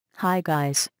Hi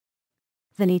guys.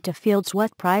 Venita fields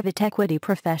what private equity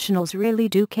professionals really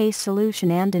do: case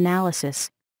solution and analysis.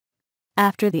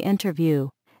 After the interview,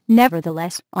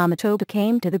 nevertheless, Amatoba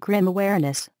came to the grim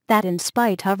awareness that in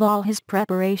spite of all his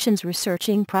preparations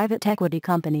researching private equity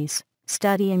companies,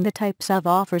 studying the types of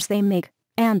offers they make,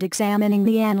 and examining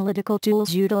the analytical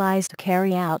tools utilized to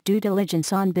carry out due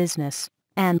diligence on business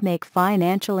and make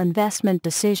financial investment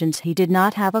decisions, he did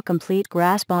not have a complete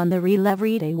grasp on the real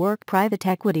everyday work private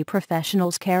equity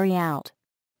professionals carry out.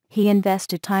 He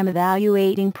invested time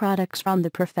evaluating products from the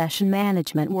profession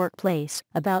management workplace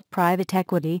about private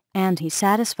equity, and he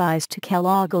satisfies to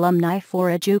Kellogg alumni for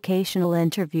educational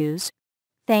interviews.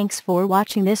 Thanks for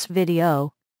watching this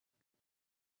video.